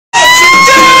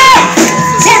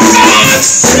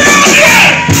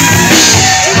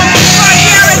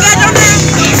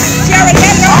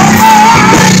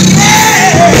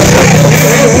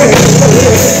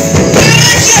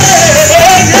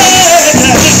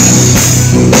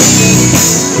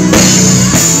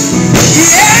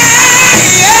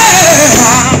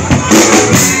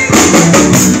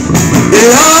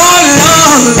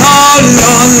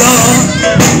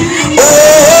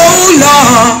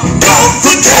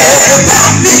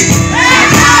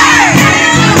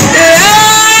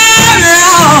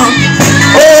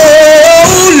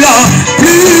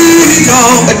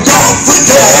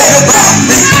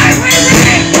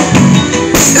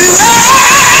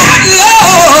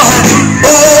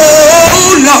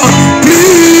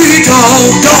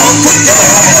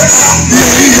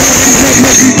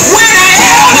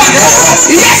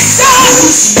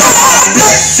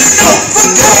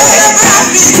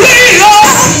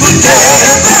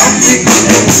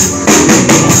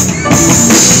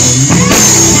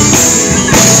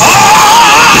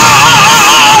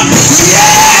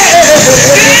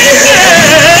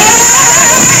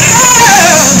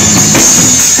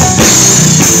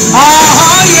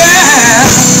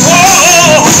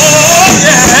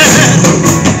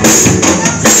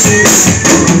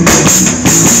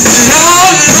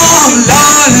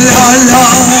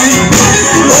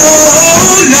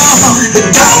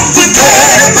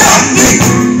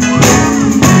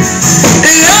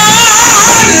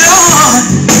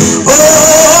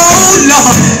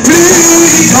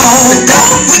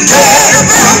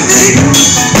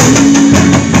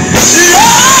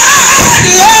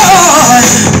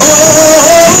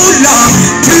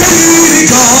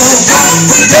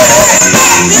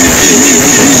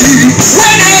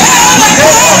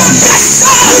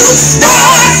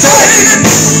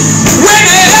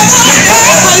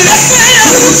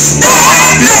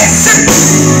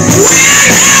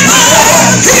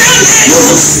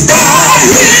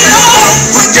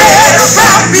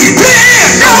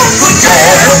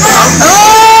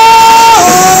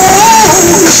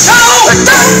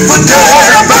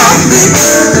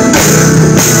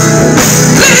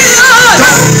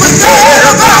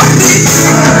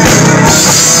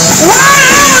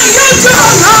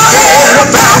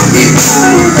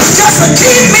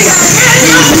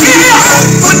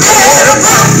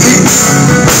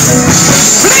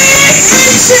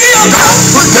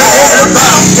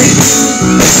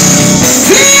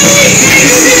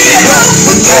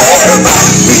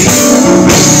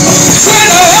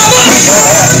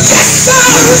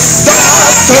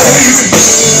start serving,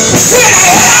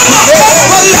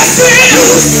 whenever blessing you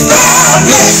start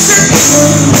blessing,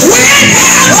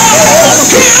 whenever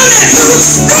healing you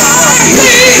start,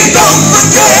 please don't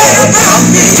forget about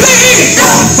me. Please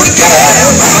don't forget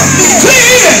about me.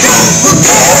 Please don't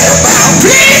forget about me.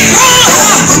 Please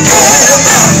don't forget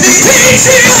about me.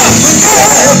 Please don't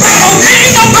forget about me.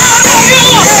 I don't think about you.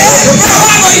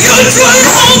 Mama, you too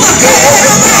long.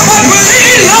 But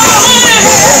please, Lord,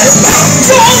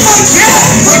 don't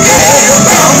forget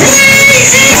about me.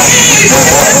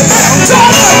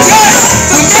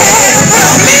 Don't forget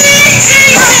about me.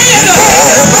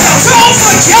 Don't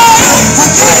forget.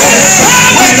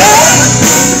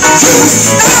 You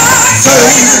start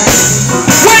serving.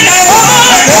 Whenever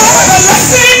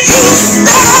blessing you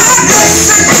start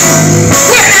blessing.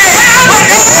 Whenever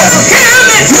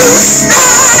healing you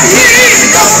start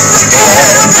healing. Don't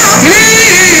forget about me.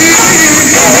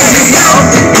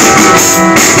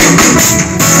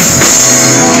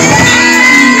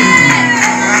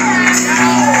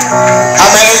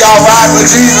 How many of y'all ride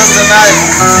with Jesus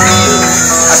tonight?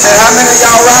 I said, how many of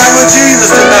y'all ride with Jesus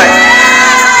tonight?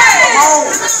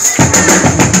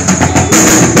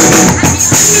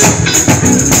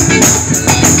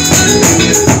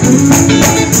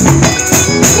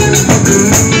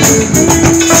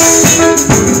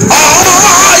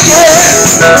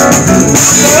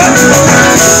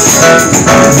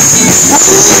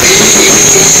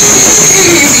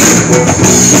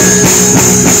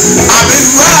 I've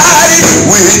been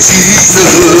riding with Jesus.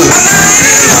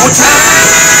 All time.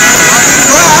 I've been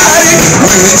riding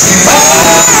with Jesus.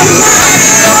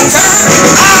 All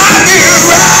time. I've been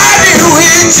riding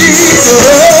with Jesus.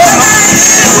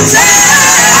 All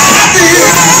time. I've been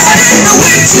riding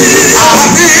with Jesus.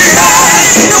 I've been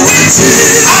riding with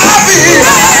Jesus. I've been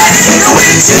riding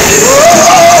with Jesus.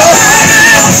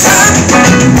 All time.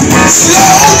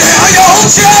 Slow down your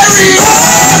chariot.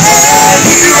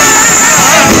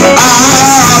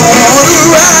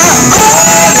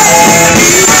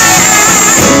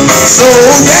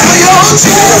 Slow down your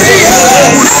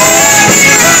chariot.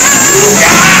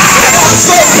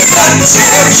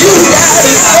 You got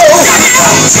it slow.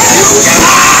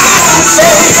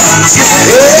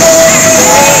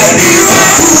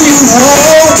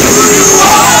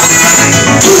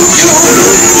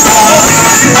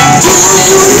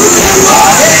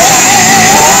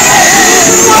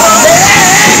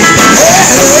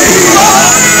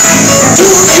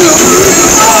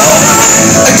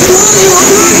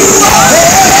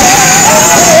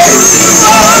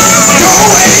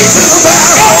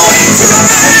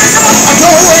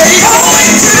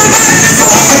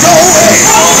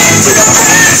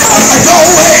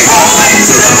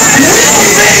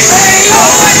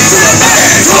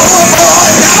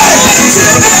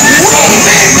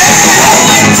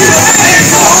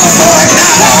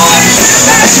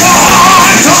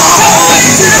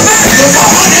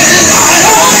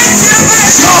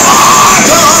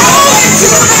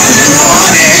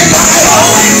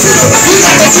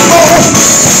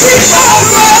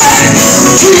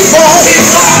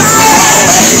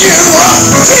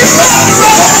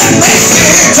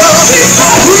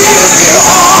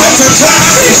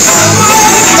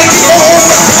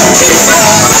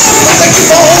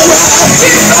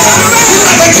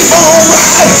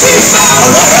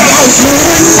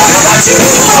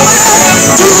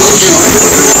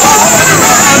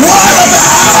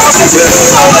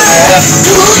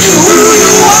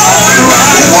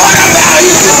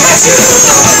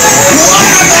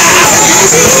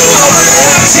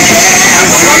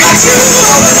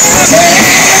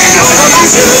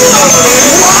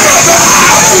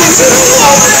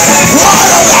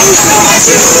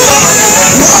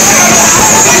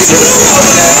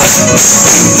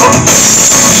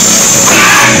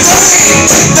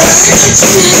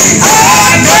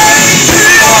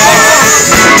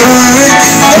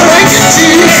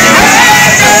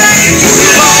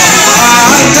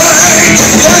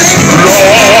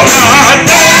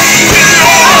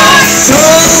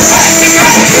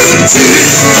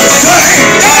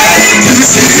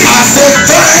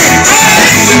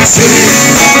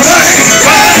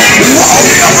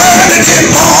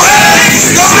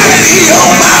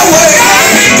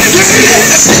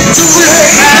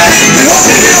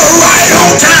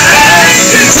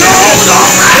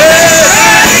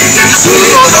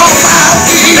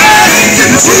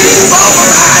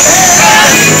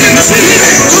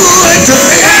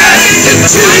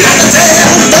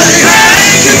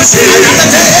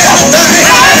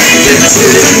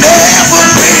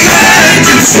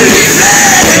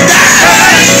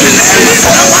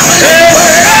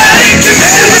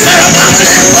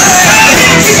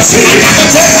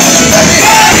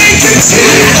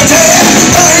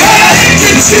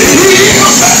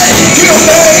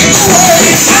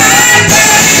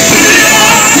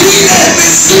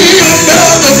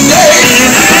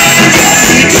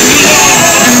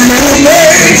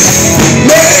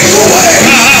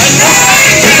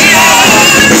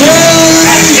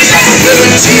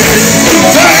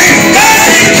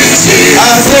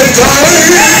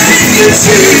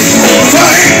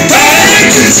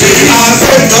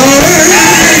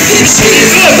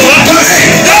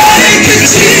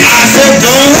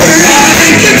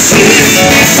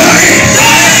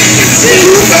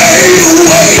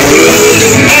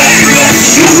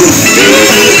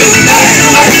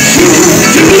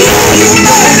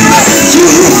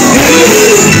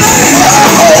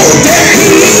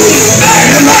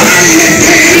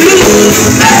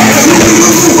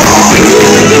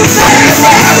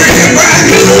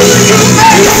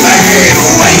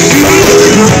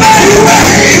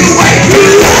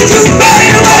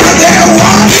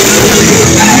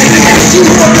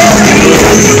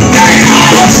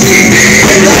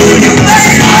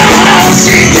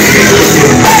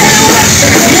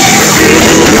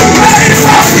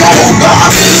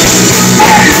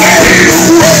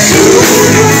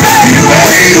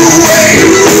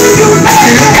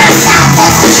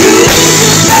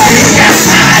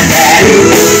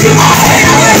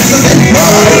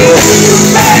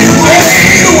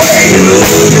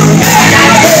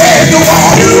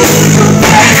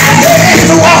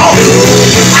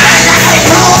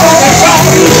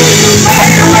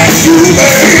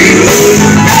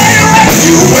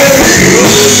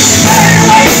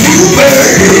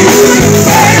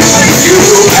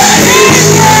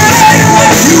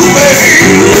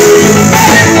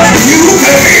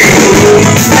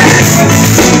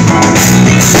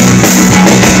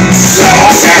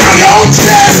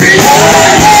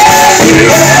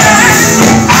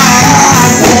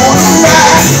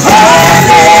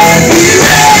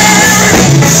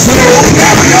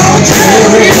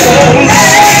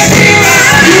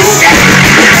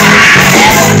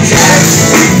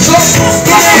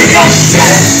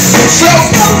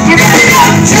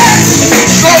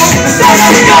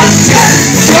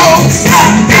 So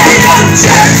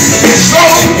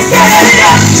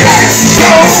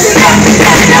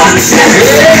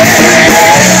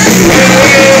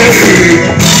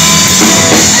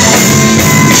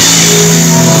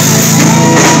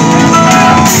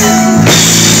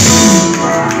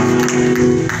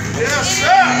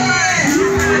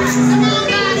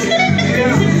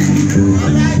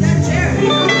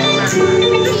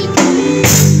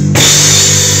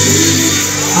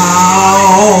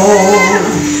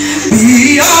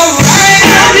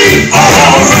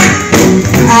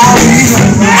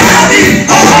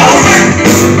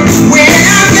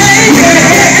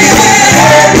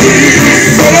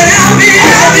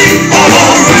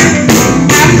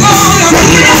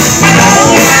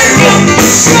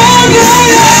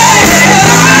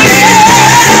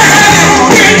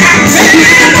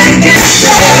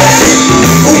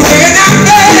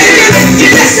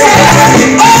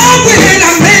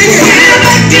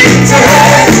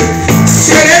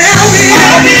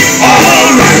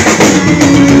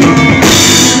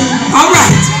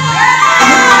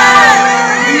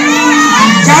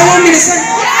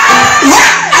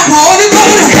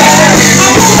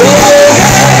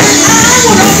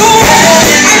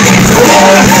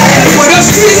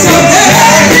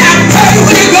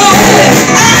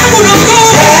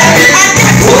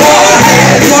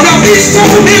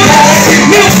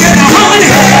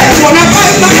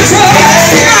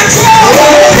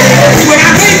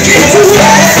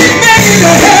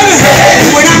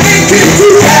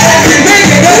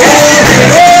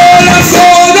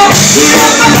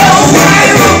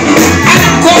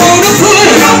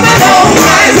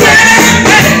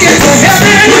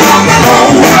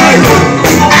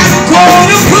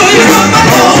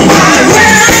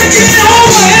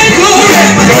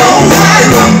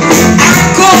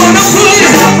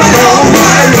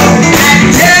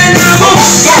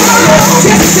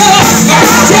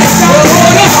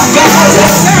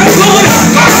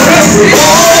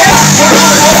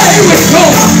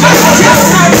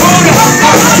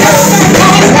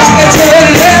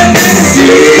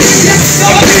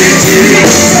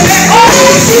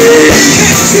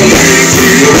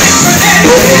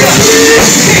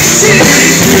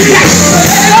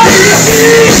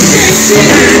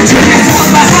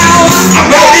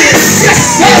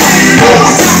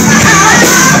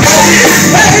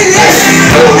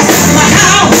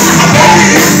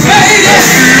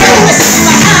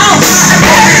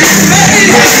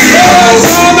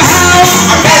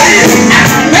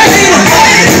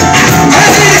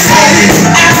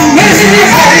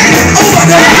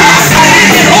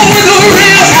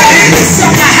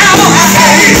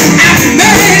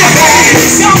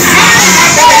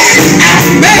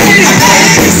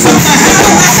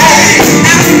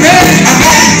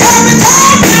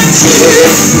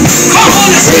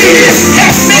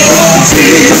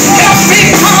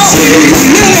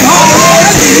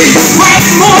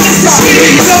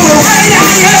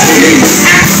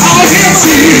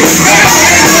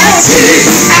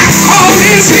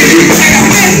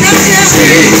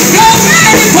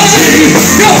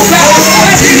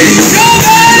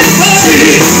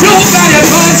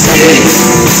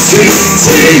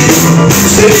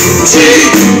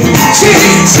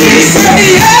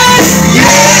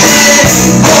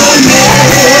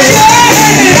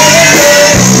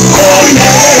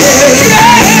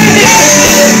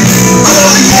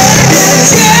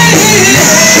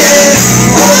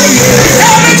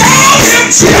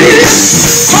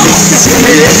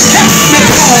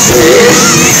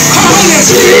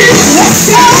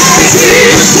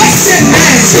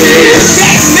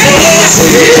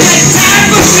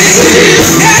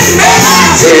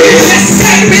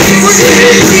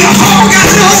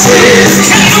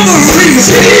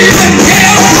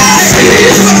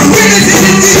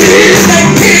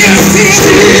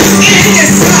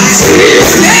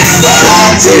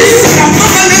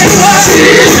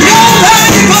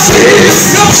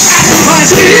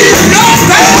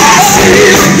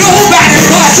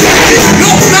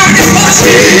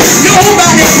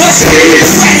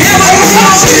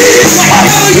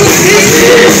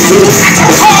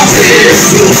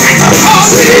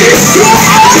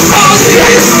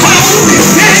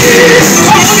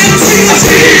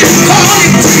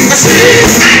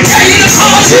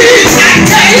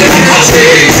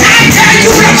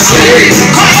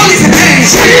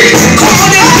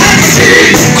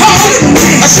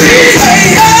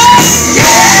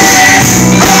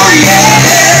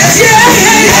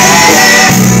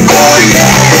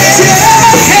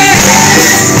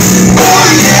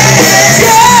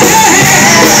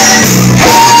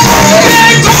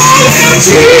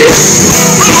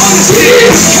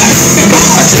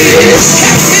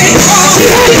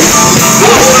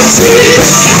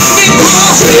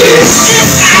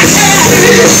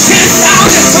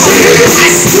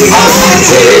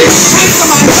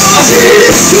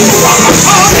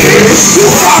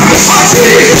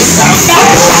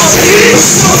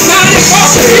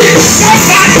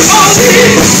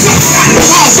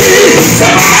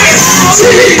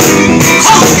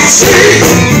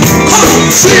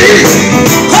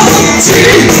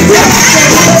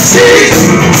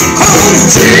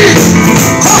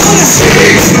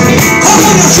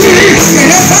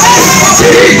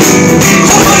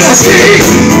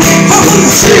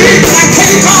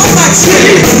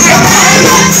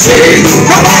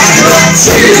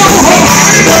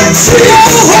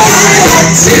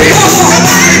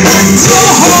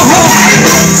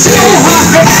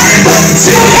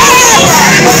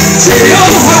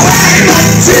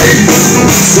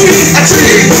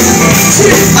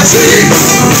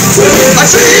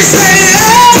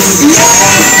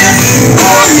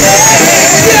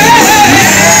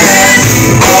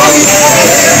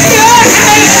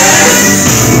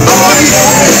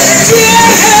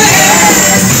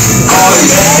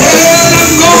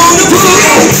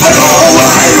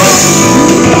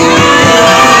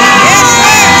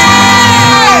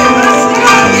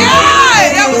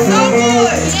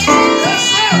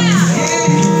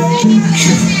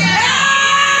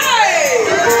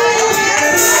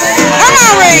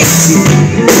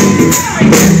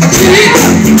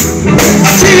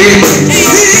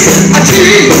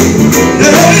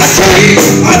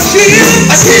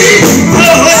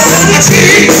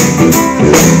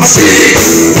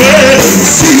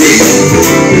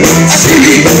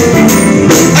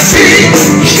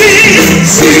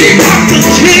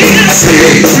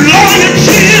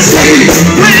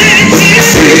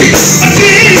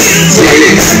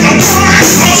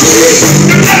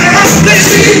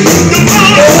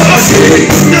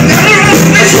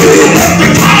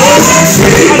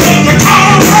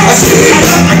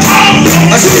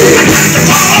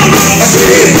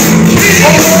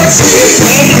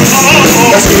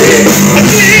I see.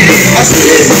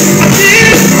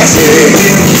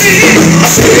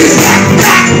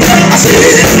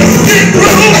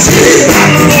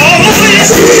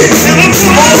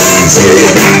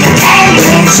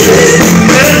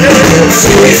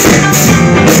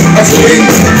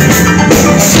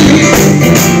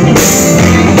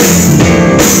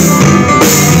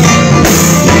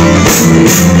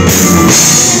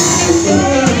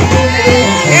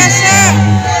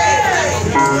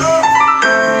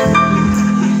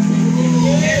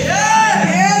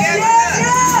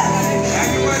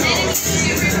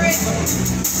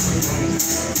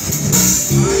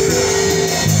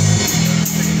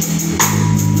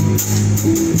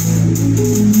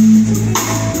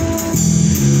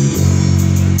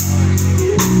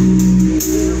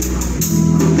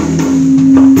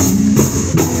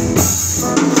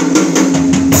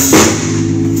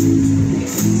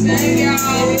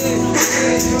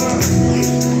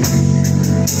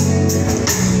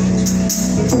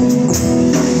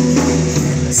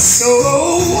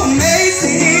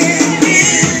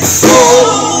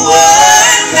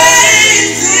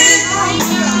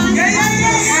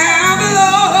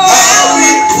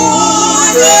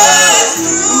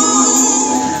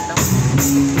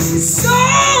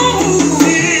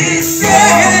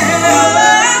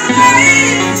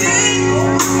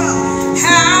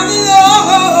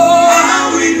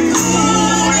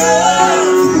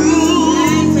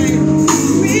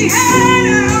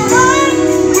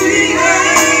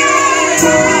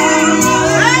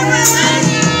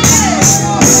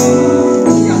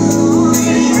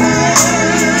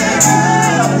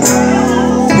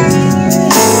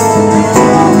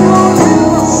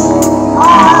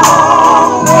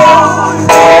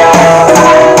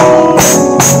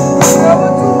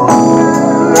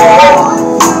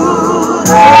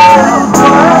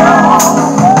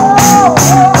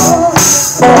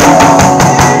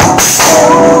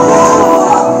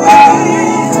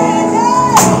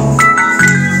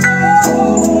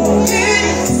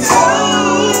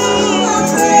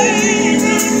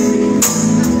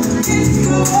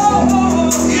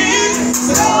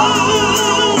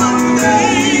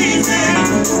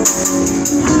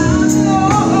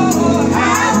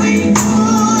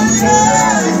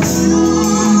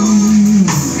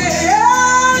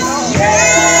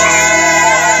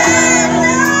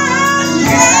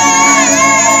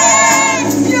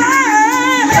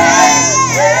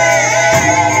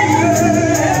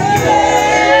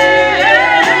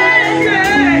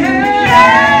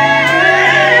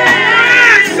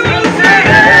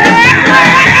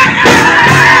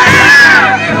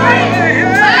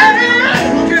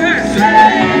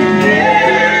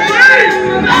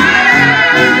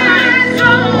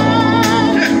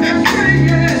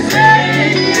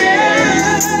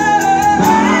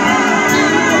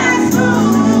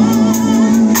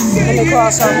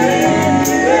 awesome.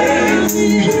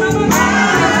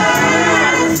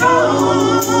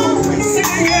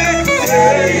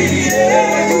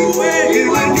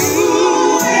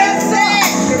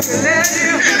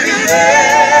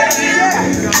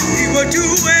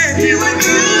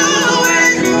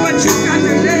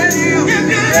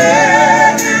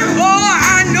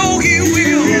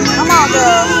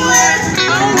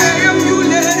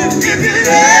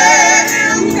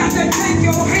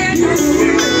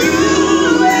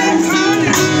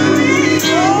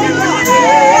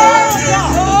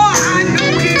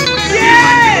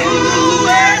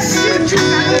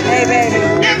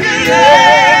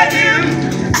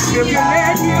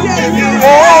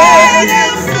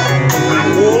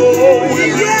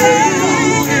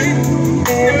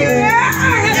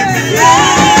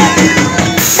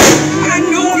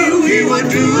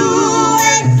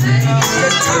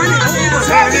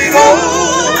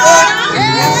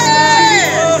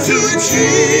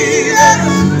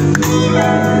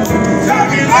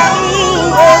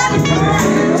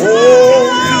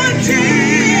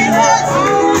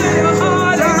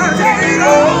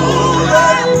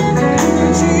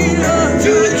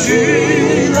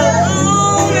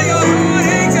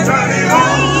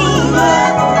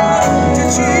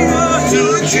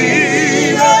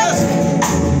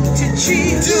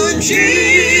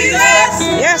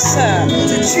 Yes, sir.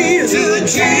 To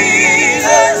Jesus.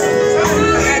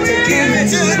 I had to give it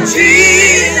to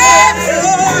Jesus.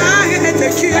 Oh, I had to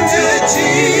give it to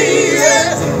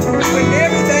Jesus. When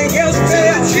everything else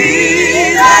failed,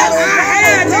 Jesus. I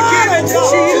had to give it to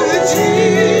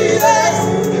Jesus.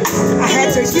 I had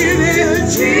to give it to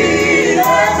Jesus.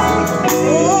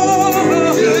 Oh,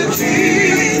 to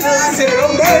Jesus. I said,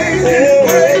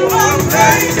 amazing,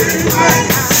 amazing,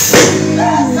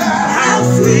 how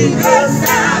sweet the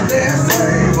sound that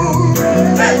saved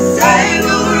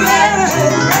a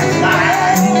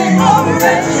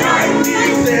wretch like me.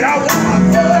 Said I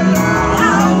want but now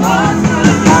I'm found.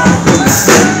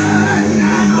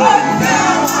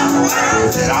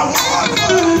 Said I want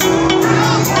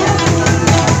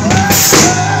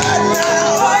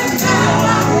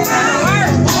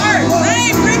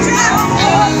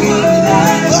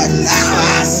but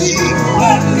now I see.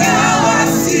 But now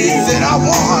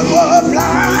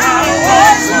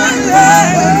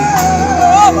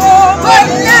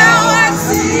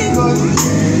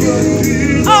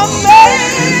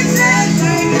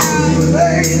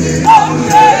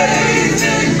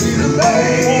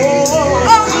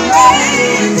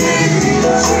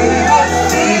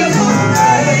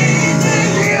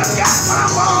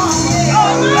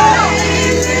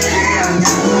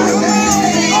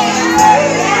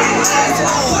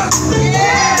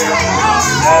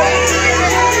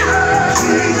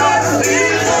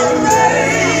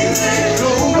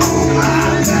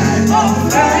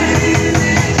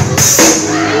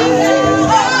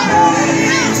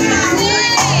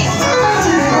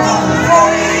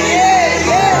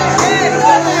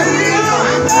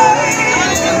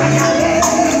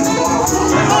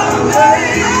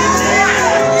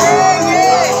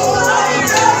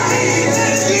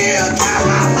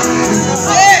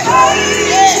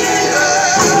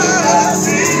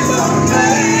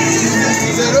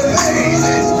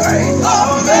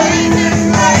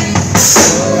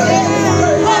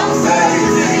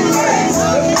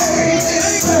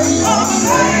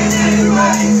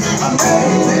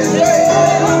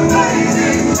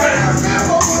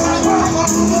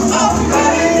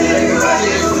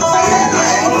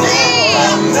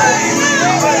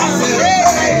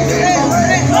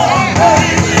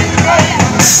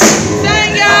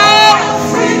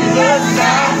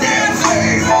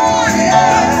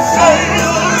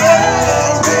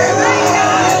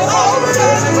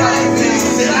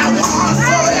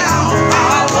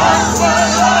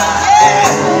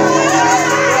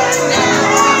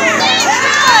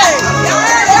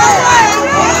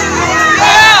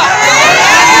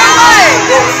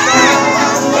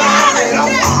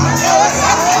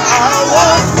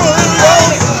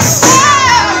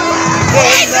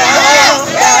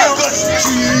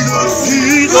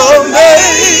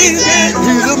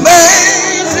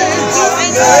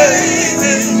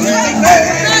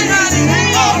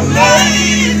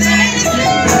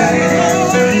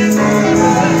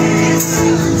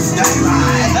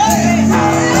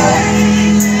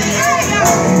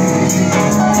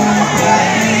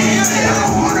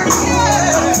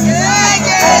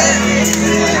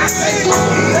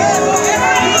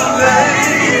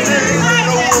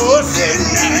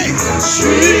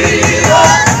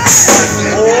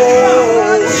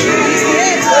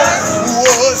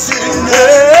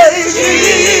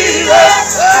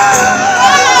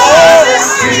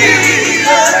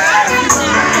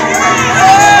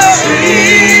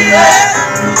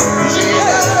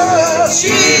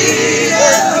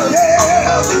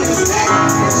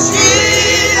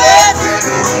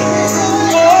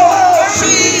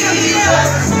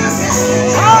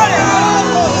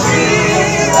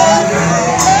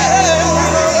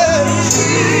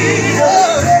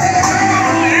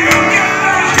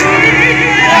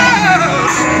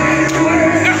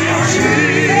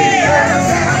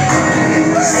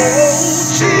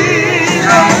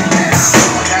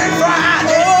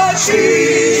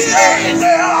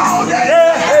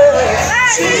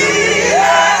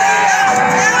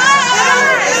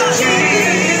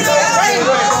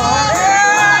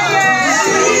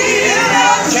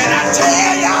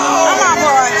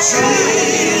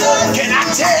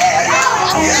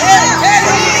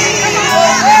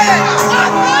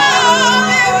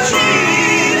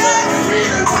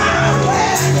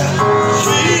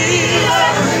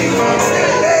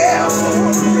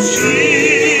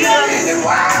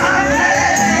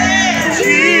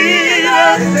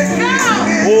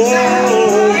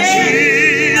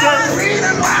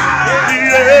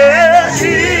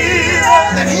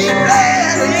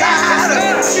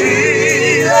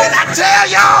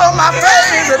my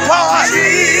favorite part.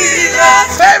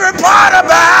 Favorite part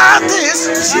about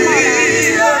this.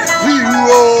 Hero.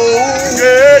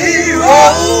 Yeah, hero.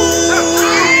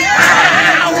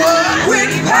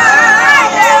 With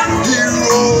power.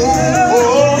 Hero.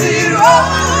 Hero.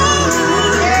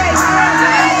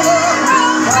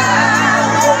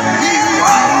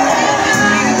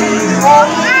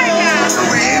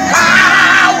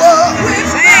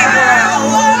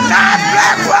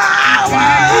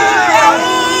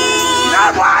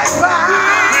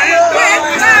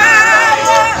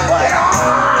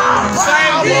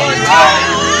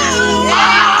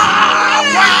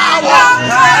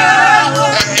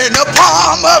 In the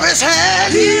palm of his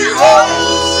hand, hero.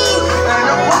 In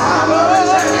the palm of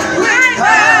his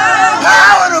hand,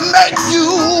 power to make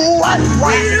you white.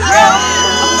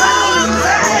 Power to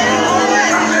make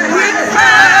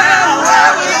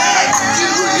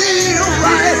you live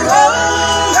right.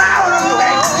 Power to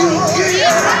make you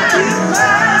give right.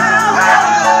 Power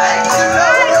to make you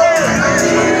love your friends.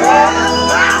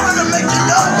 Power to make you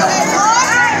love your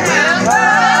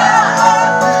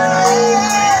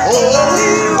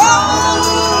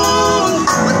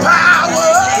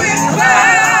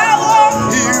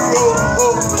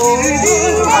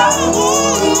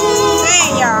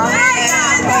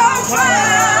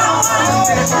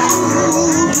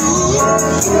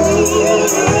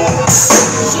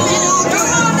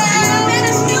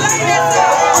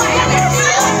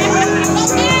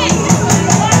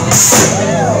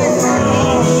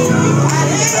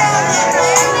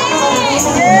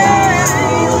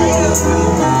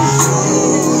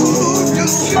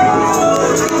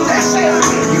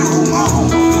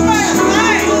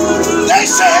They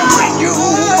say when you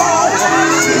walk,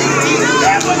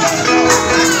 never know.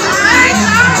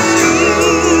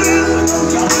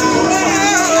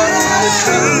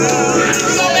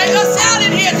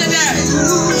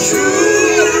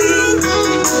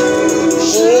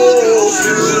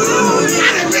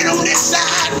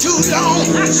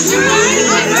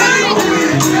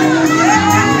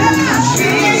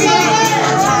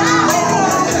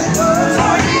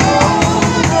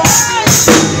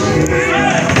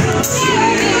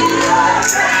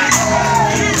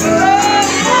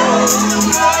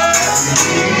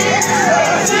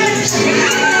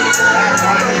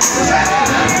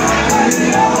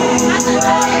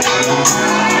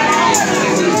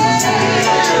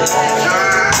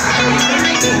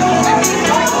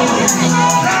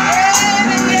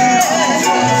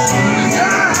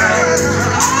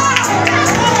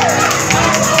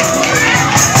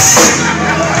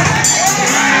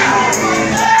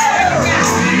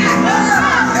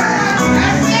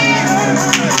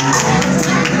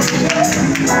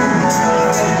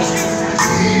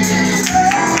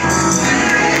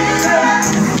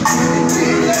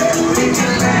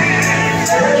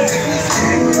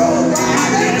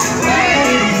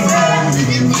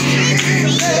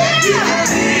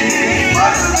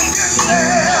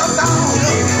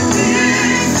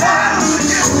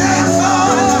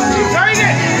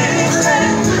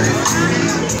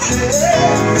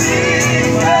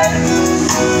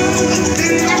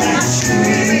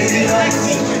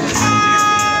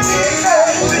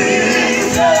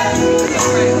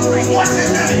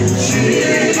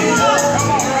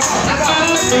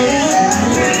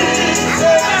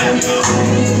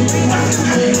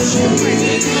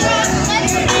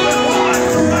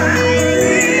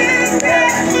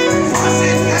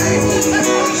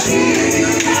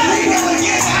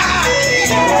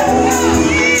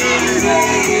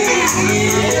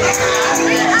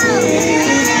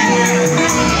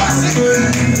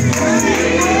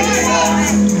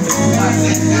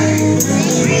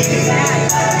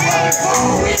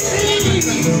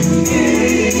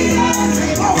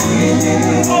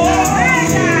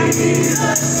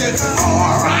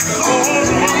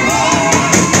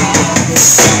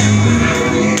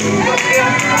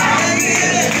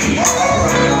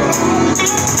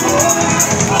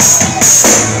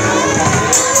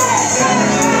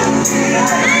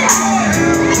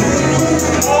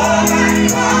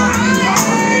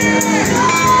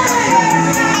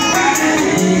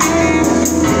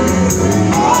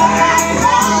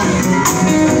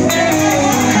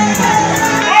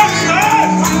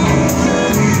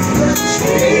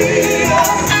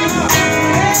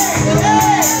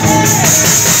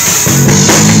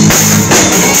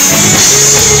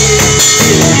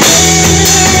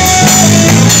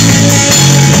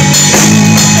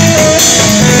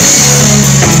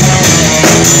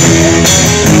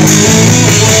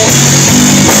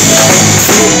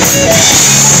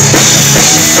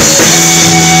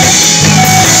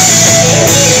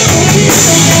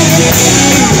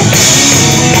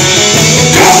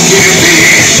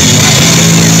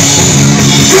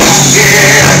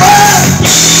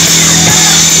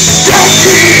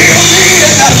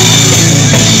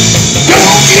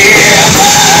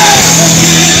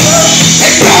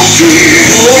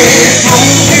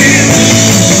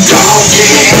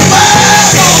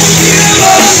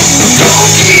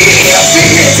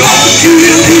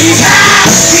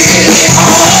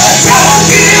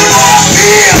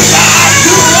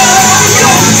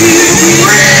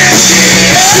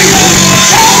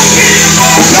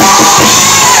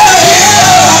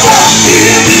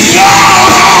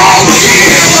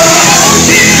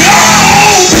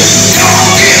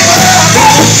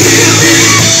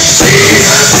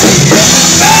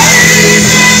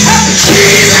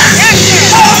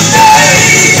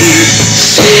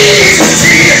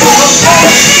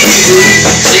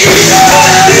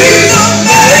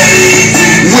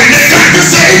 When the doctor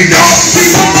say no,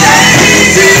 he's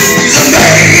amazing. He's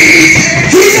amazing.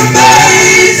 He's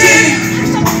amazing.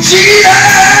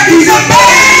 Jesus, he's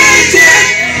amazing.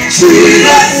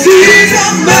 Jesus, he's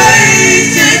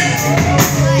amazing.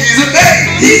 He's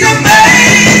amazing. He's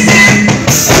amazing.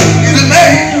 He's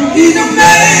amazing. He's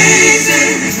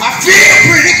amazing. I feel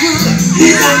pretty good.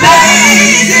 He's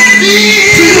amazing.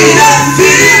 Jesus,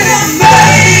 he's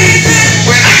amazing.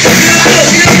 When I feel good,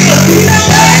 he's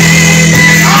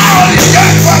amazing. All he's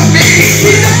done for me,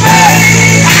 he's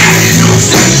amazing. I didn't know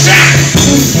sunshine.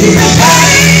 He's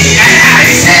amazing. And I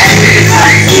said he's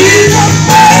amazing. He's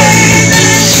amazing.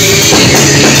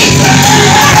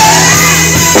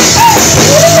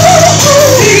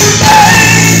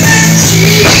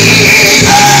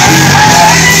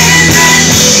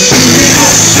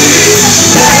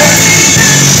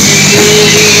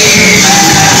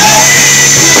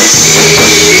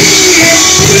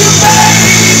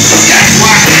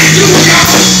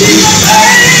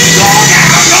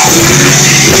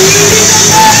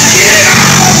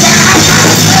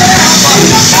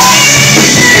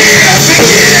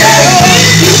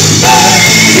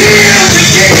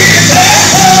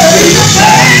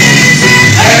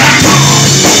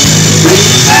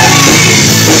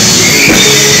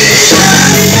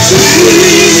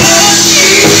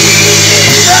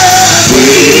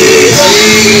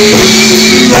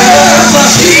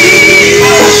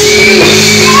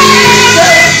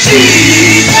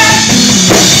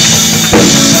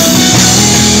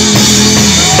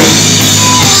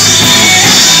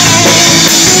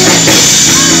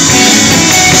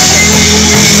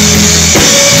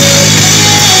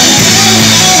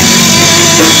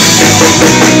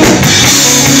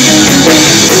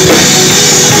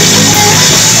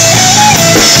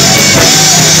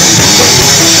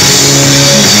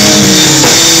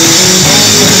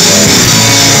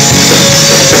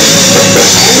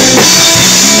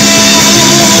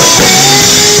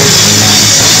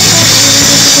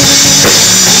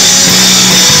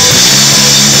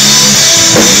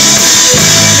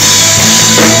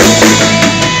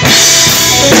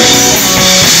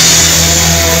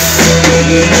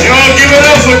 Y'all give it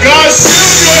up for God's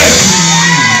children.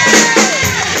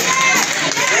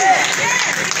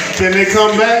 Can they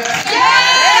come back?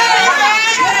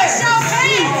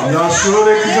 Y'all sure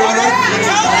they can come back?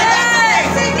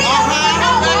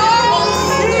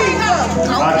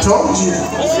 I told you.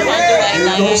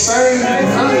 They don't sing.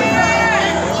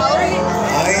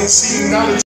 I ain't seen none of